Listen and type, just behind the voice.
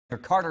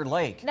Carter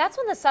Lake. That's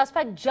when the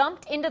suspect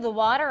jumped into the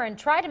water and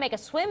tried to make a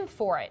swim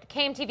for it.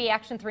 KMTV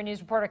Action 3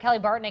 News reporter Kelly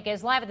Bartnick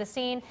is live at the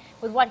scene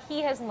with what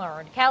he has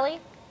learned. Kelly?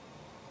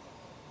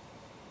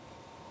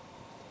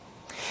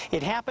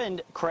 It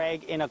happened,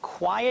 Craig, in a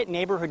quiet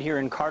neighborhood here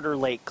in Carter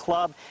Lake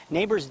Club.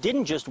 Neighbors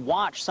didn't just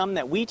watch. Some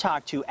that we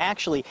talked to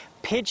actually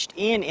pitched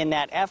in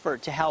that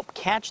effort to help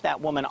catch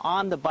that woman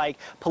on the bike.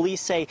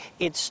 Police say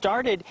it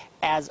started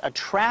as a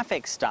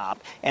traffic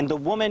stop, and the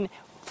woman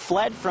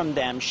fled from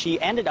them. She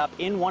ended up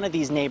in one of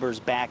these neighbors'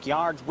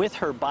 backyards with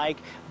her bike,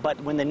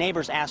 but when the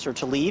neighbors asked her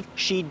to leave,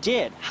 she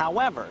did.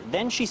 However,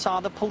 then she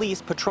saw the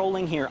police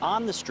patrolling here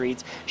on the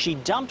streets. She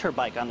dumped her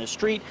bike on the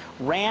street,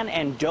 ran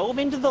and dove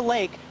into the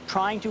lake,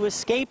 trying to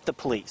escape the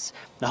police.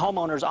 The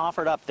homeowners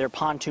offered up their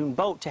pontoon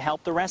boat to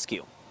help the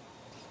rescue.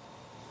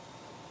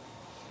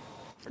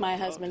 My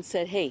husband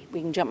said, hey,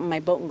 we can jump in my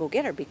boat and go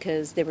get her,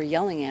 because they were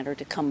yelling at her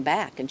to come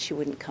back, and she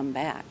wouldn't come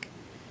back.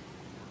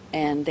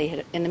 And they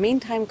had, in the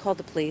meantime, called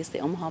the police. The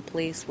Omaha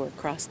police were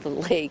across the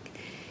lake,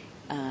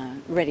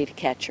 ready to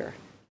catch her.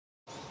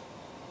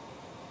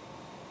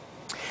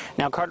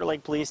 Now, Carter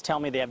Lake police tell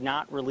me they have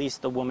not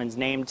released the woman's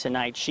name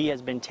tonight. She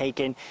has been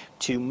taken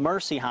to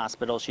Mercy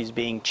Hospital. She's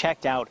being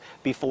checked out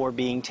before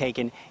being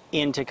taken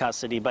into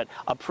custody. But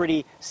a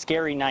pretty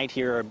scary night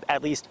here, or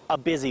at least a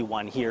busy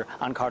one here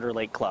on Carter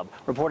Lake Club.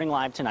 Reporting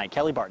live tonight,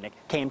 Kelly Bartnick,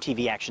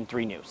 KMTV Action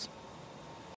 3 News.